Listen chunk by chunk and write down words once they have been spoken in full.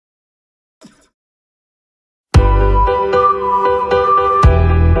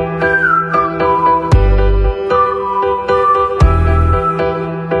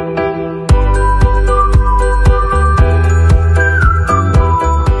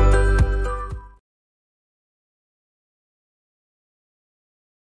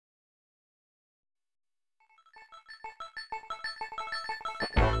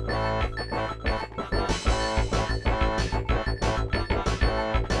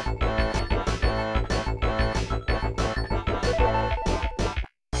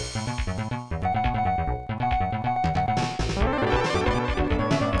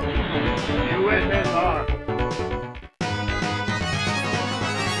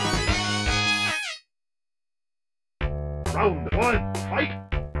Round one, fight!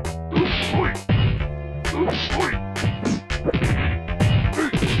 Oi! Oi!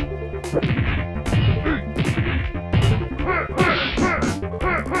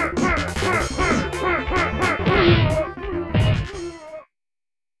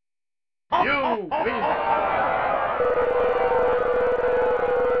 You win!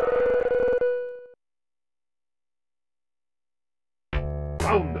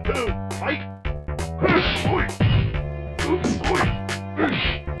 Round two, fight! Oi!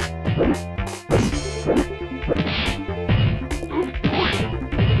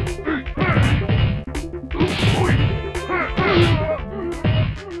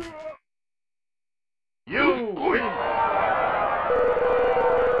 You win!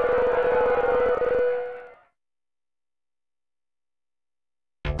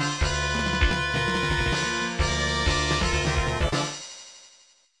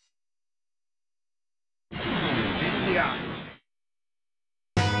 India!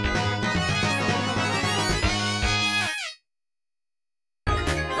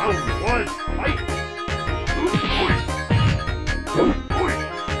 Round one, fight!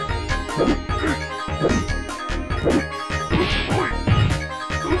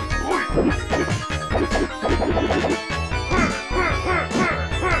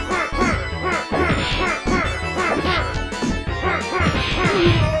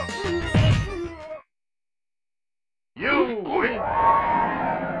 You win!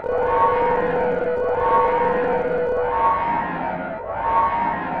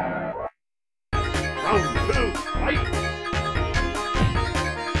 Round two, fight!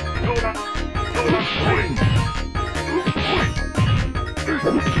 Yoda! Yoda, win!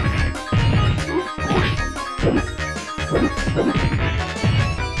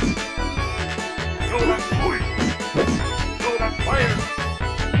 Yoda,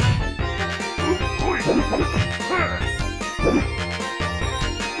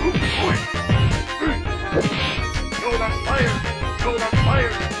 win! Yoda, fire! Yoda, fire! Yoda,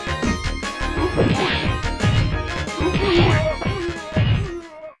 fire!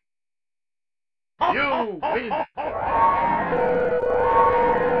 You win!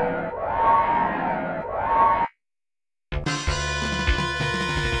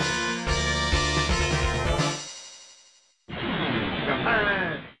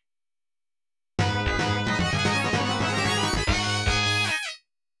 Japan!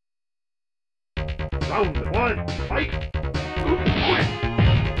 Round one, fight!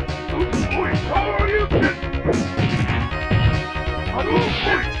 How are you?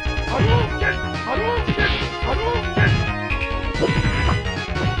 Hadouken! Hadouken! Hadouken! Hadouken!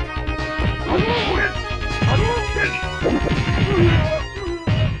 Hadouken! Hadouken!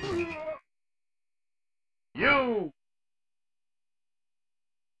 You!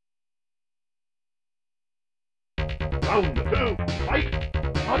 Round two, fight!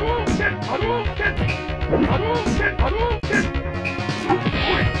 Hadouken! Hadouken! Hadouken! Hadouken!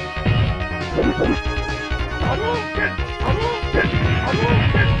 Hadouken! Hadouken!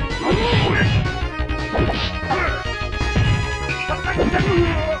 Hadouken!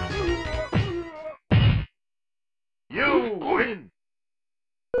 You win!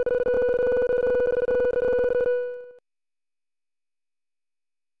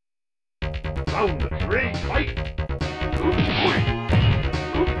 Round three, fight!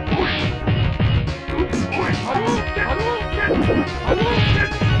 Hadouken! Hadouken! Hadouken!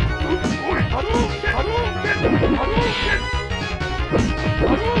 Hadouken! Hadouken! Hadouken!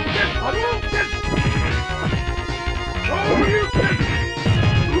 Hadouken! Hadouken!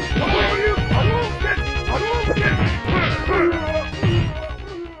 Hadouken! Hadouken!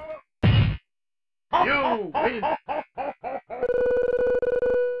 You win!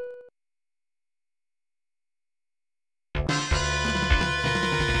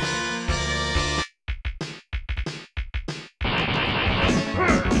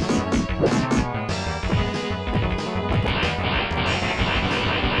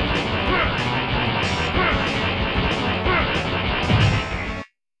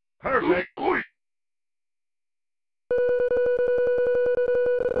 Perfect!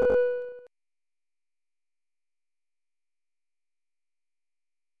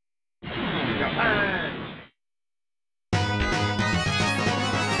 Japan!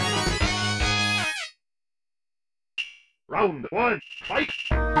 Round one, fight!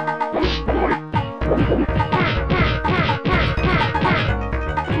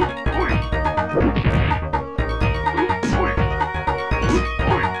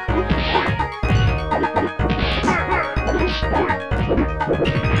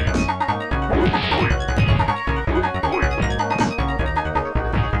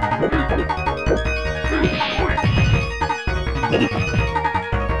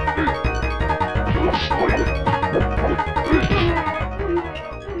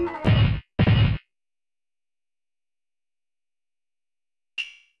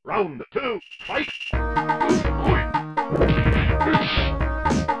 Round 2, fight!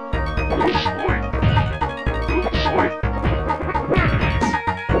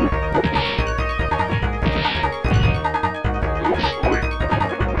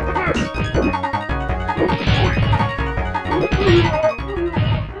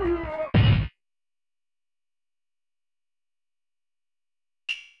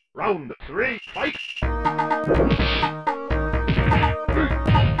 Round 3, fight!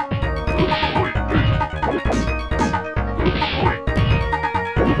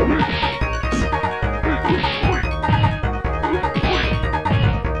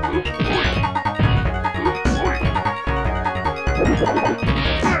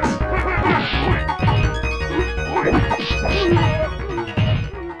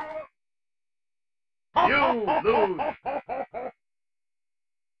 You lose!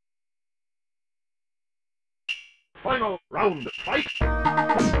 Final round, fight!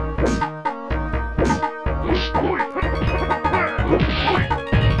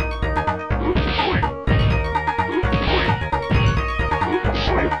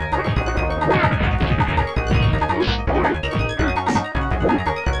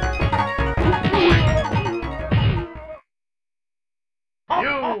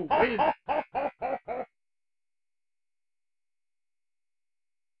 You win!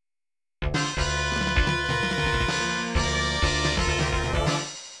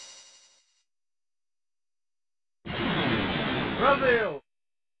 Brazil!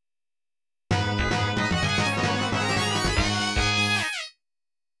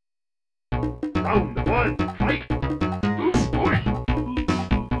 Round 1, fight!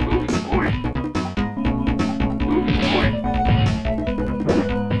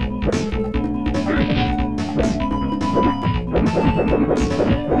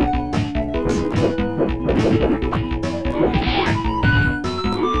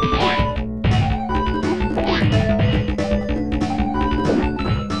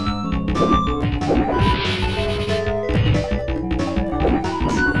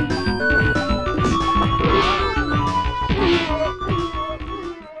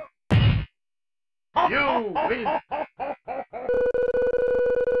 You win!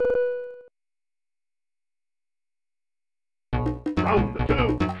 Round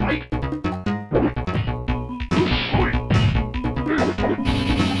 2, fight!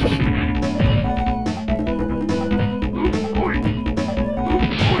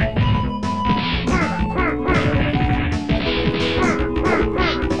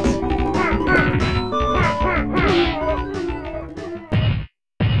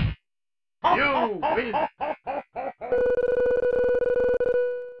 You win!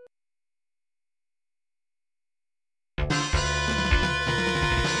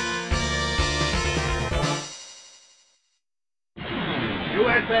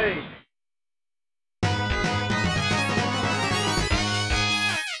 USA!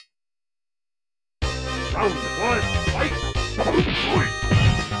 Round 1, fight!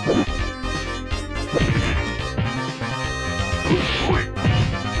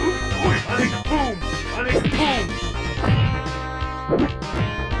 Sonic boom! Sonic boom! Sonic boom!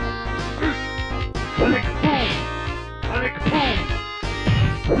 Sonic boom! Sonic boom! Sonic boom!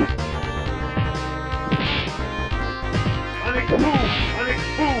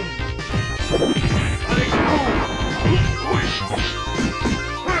 Sonic boom!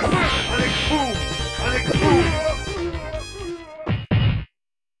 Sonic boom! Sonic boom!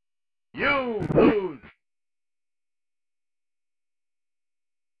 You lose!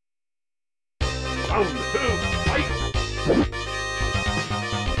 Round 2, fight!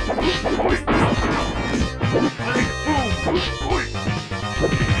 Sonic boom!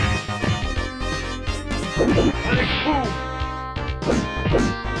 Sonic boom! Sonic boom!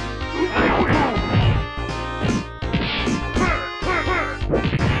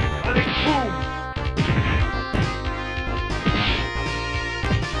 Sonic boom!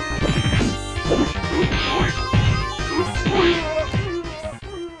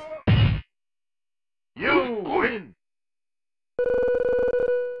 You win!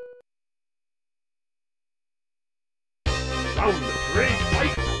 Round 3,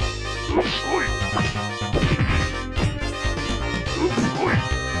 fight!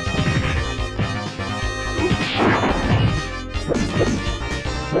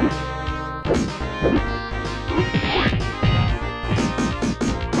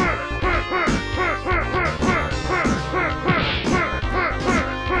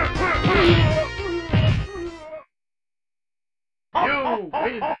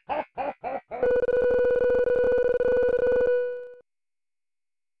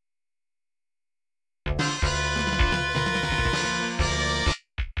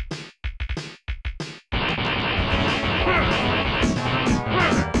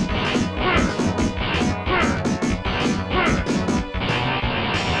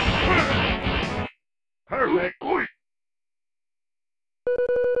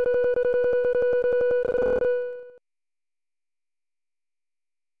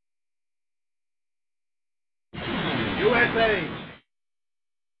 USA.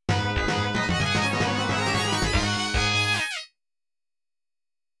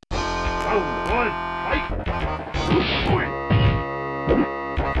 Round one, fight!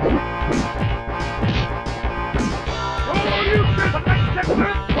 Oh, you can select it!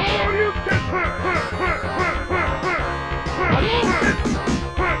 Oh, you can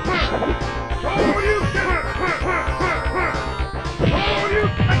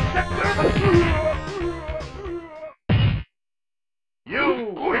You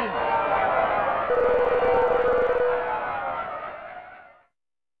win!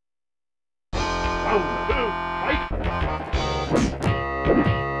 Round two, fight!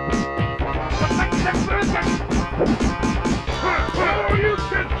 Oh, you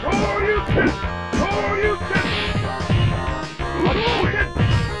can! Oh, you can! Oh, you can!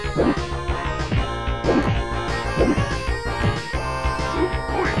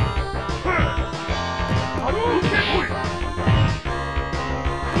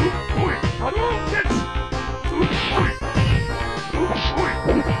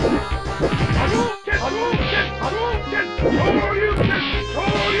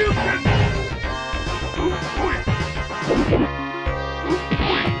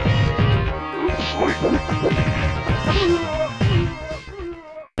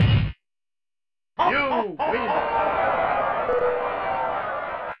 You win!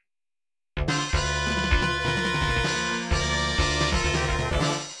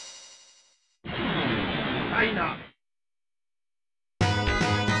 China!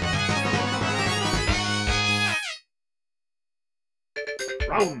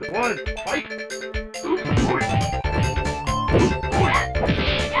 Round one, fight!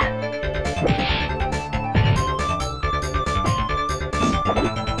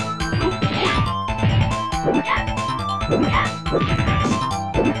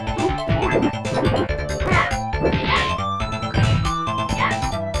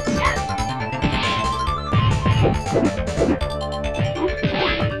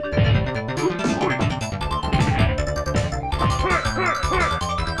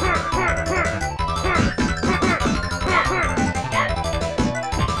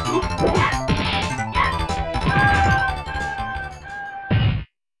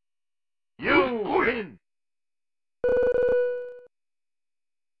 You win!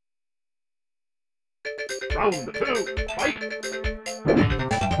 Round two, fight!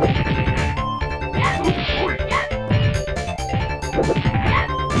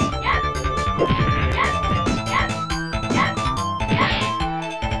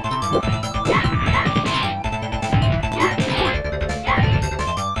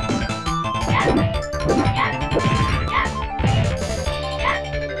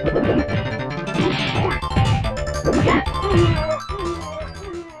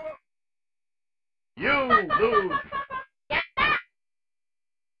 You lose!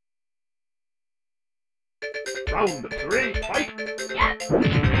 Round three, fight!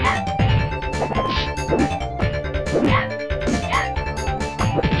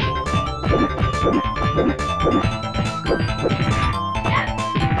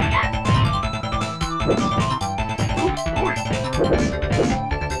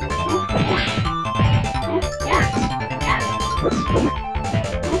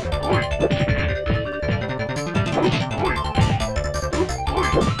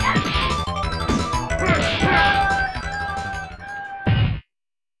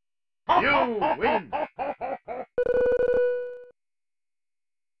 You win!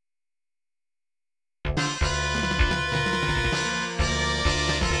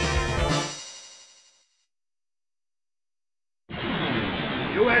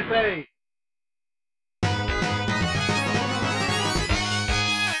 USA!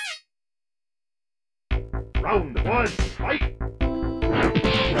 Round one, fight!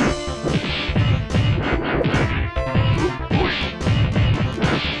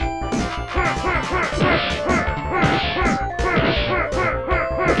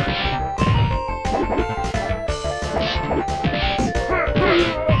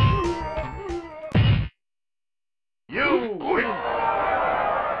 You win!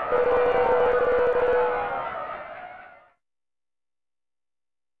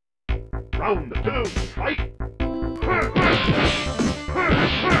 Round two, fight!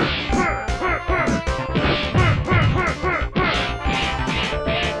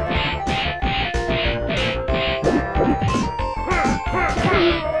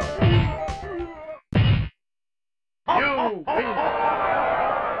 You win!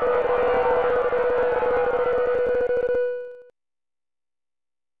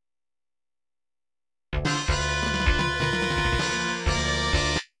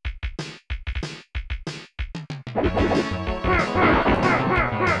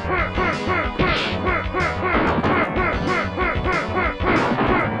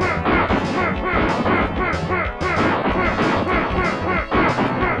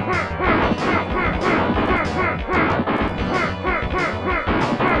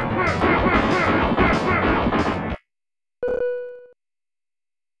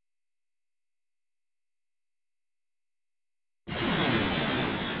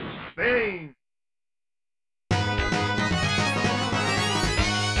 Bang!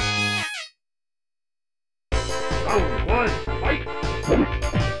 Round one, fight!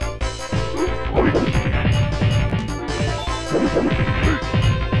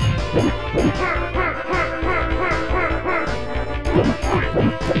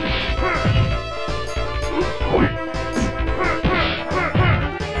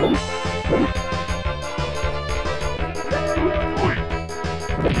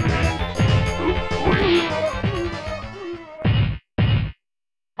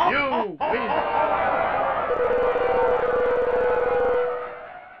 You win!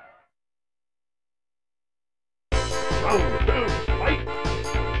 Round two, fight!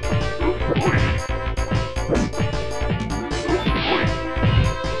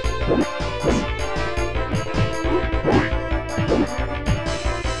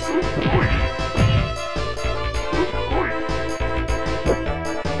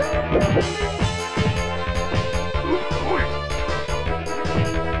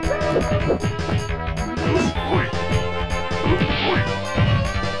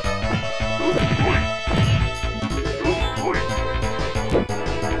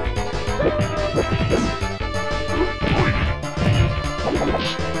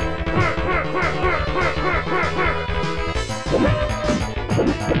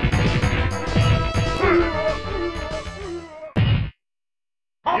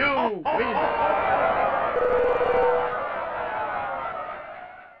 You win!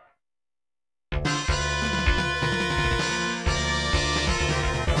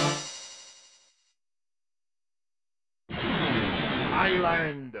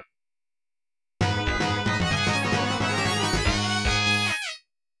 Island!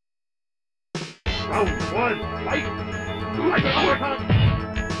 Round one, fight! Uppercut!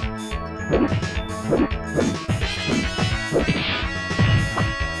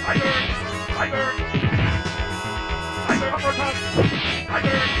 Tiger! Tiger! Tiger uppercut!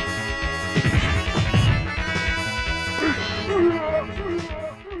 Tiger!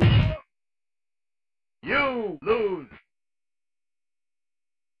 You lose!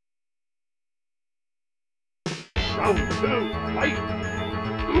 Round two, fight!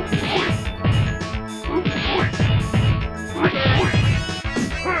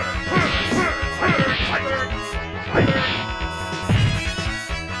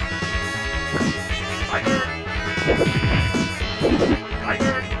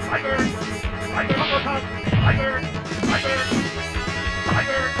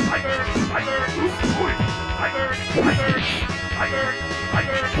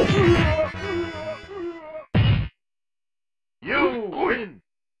 You win!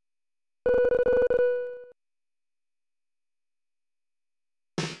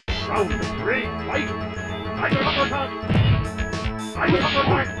 Round three, fight! Tiger uppercut! Tiger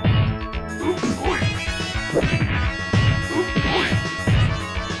uppercut!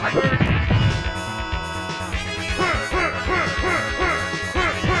 Tiger!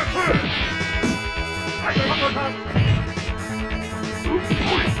 Tiger uppercut!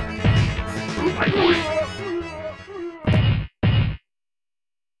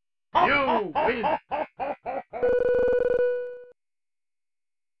 You win!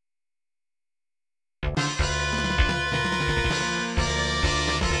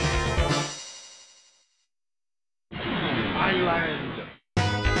 Island!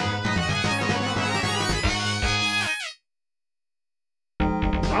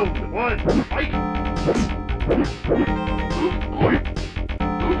 Round one, fight!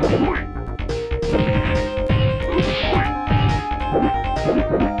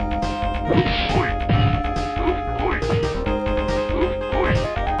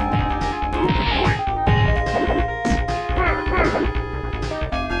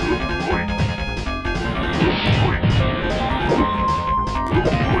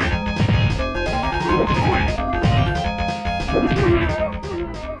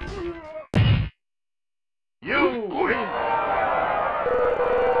 You win!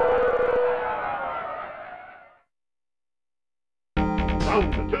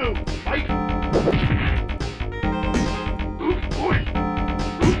 Round two, fight!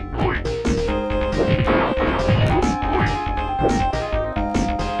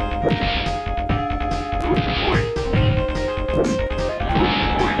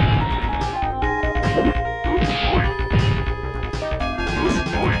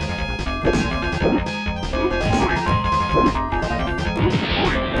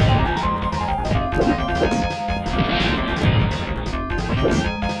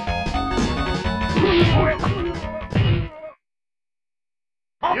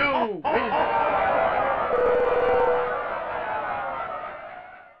 You win!